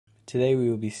Today we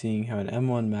will be seeing how an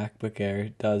M1 Macbook Air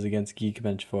does against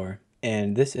Geekbench 4.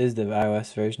 And this is the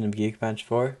iOS version of Geekbench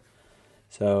 4,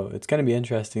 so it's going to be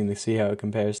interesting to see how it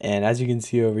compares. And as you can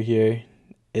see over here,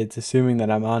 it's assuming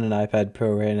that I'm on an iPad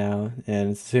Pro right now,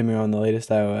 and it's assuming I'm on the latest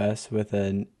iOS with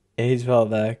an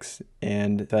A12X,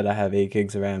 and that I have 8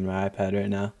 gigs of RAM on my iPad right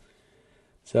now.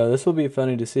 So this will be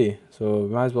funny to see, so we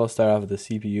might as well start off with the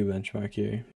CPU benchmark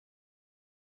here.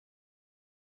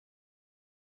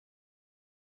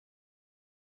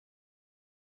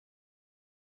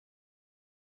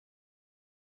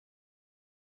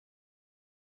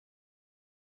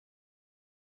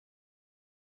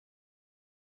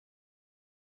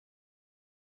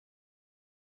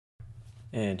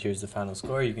 And here's the final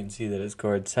score. You can see that it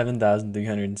scored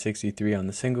 7,363 on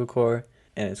the single core,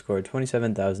 and it scored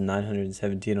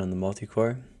 27,917 on the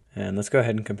multi-core. And let's go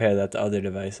ahead and compare that to other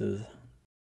devices.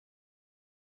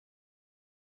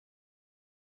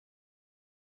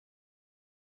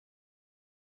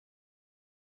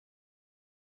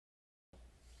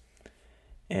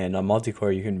 And on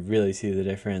multi-core, you can really see the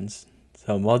difference.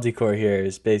 So multi-core here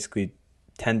is basically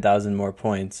 10,000 more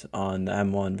points on the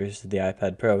M1 versus the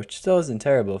iPad Pro, which still isn't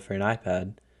terrible for an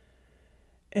iPad.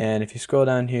 And if you scroll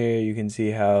down here, you can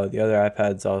see how the other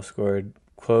iPads all scored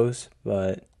close,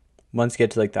 but once you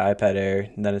get to like the iPad Air,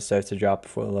 then it starts to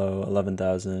drop below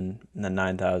 11,000, and then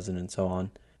 9,000, and so on.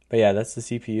 But yeah, that's the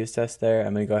CPU's test there.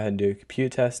 I'm going to go ahead and do a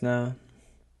compute test now.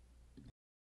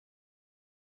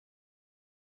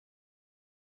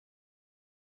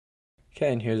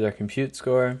 Okay, and here's our compute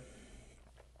score.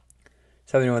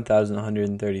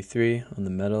 71,133 on the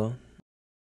middle.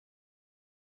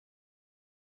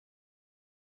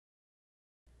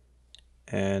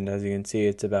 And as you can see,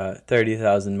 it's about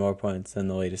 30,000 more points than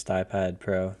the latest iPad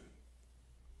Pro.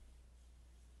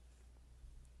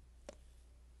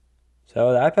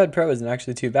 So the iPad Pro isn't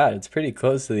actually too bad. It's pretty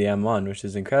close to the M1, which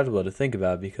is incredible to think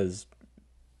about because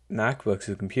MacBook's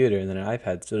a computer and then an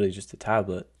iPad's literally just a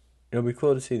tablet. It'll be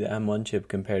cool to see the M1 chip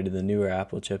compared to the newer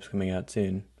Apple chips coming out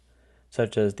soon,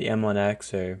 such as the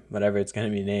M1X or whatever it's going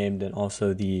to be named, and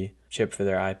also the chip for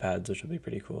their iPads, which will be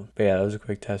pretty cool. But yeah, that was a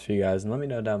quick test for you guys, and let me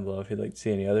know down below if you'd like to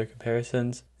see any other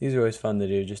comparisons. These are always fun to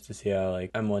do just to see how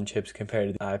like M1 chips compare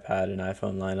to the iPad and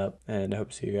iPhone lineup, and I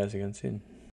hope to see you guys again soon.